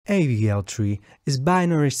AVL tree is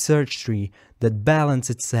binary search tree that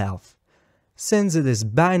balances itself. Since it is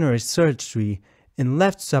binary search tree, in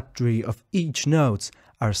left subtree of each nodes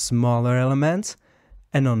are smaller elements,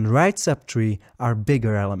 and on right subtree are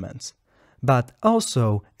bigger elements. But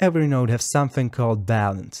also every node has something called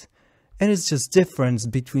balance, and it's just difference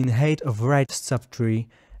between height of right subtree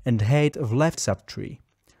and height of left subtree,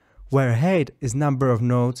 where height is number of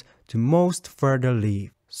nodes to most further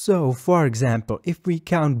leave. So, for example, if we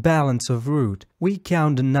count balance of root, we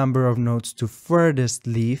count the number of nodes to furthest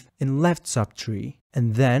leave in left subtree,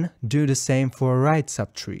 and then do the same for right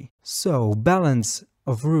subtree. So, balance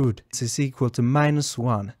of root is equal to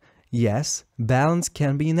 -1. Yes, balance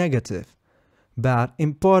can be negative, but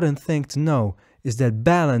important thing to know is that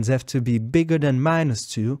balance have to be bigger than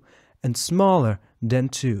 -2 and smaller than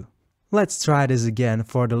 2. Let's try this again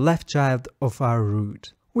for the left child of our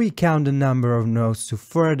root. We count the number of nodes to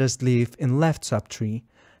furthest leave in left subtree,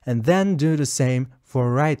 and then do the same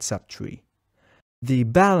for right subtree. The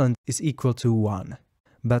balance is equal to 1.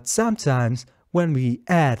 But sometimes, when we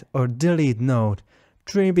add or delete node,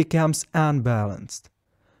 tree becomes unbalanced.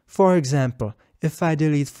 For example, if I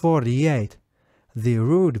delete 48, the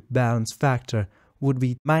root balance factor would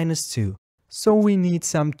be -2. So we need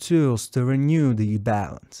some tools to renew the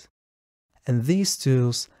balance. And these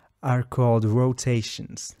tools are called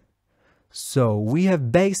rotations. So we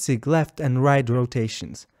have basic left and right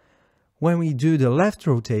rotations. When we do the left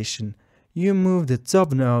rotation, you move the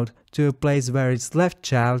top node to a place where its left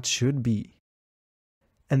child should be.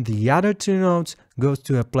 And the other two nodes goes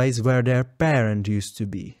to a place where their parent used to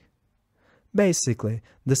be. Basically,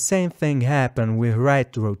 the same thing happened with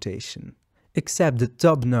right rotation, except the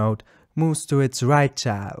top node moves to its right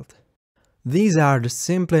child. These are the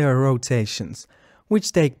simpler rotations,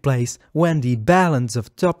 which take place when the balance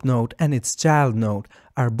of top node and its child node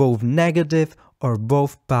are both negative or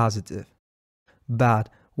both positive. But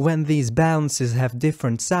when these balances have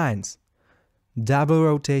different signs, double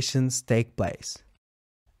rotations take place.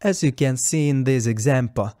 As you can see in this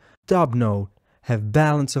example, top node have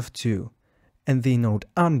balance of 2, and the node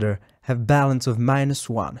under have balance of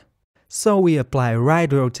 -1. So we apply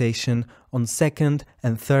right rotation on second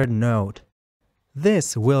and third node.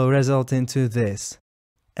 This will result into this,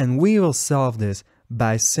 and we will solve this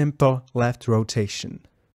by simple left rotation.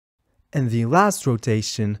 And the last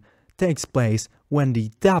rotation takes place when the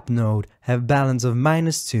top node have balance of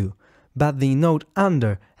 -2, but the node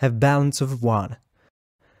under have balance of 1.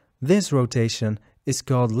 This rotation is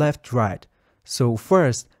called left-right, so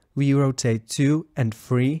first we rotate 2 and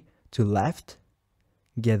 3 to left,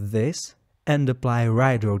 get this, and apply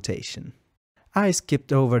right rotation. I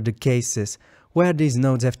skipped over the cases where these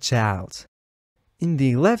nodes have childs. In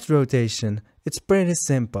the left rotation, it's pretty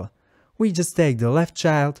simple. We just take the left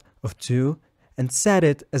child of 2 and set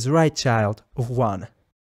it as right child of 1.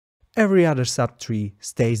 Every other subtree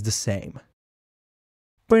stays the same.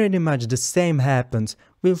 Pretty much the same happens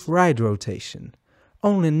with right rotation.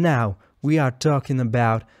 Only now we are talking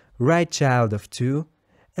about right child of 2,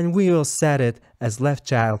 and we will set it as left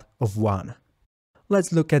child of 1.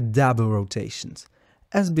 Let's look at double rotations.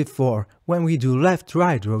 As before, when we do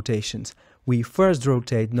left-right rotations, we first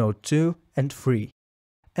rotate node 2 and 3.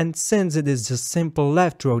 And since it is just simple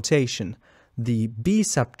left rotation, the B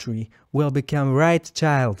subtree will become right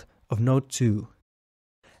child of node 2.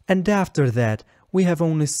 And after that, we have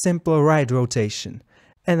only simple right rotation,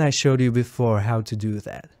 and I showed you before how to do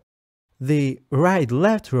that. The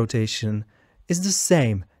right-left rotation is the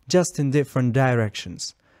same, just in different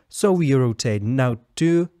directions. So we rotate node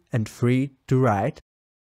 2 and 3 to right,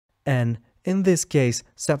 and in this case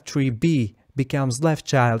subtree B becomes left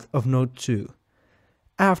child of node 2.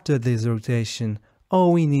 After this rotation,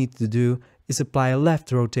 all we need to do is apply a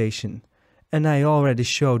left rotation, and I already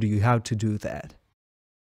showed you how to do that.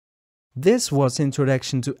 This was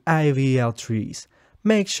Introduction to AVL trees.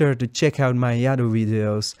 Make sure to check out my other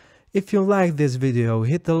videos. If you like this video,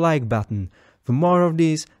 hit the like button. For more of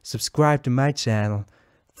these, subscribe to my channel.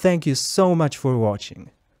 Thank you so much for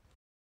watching.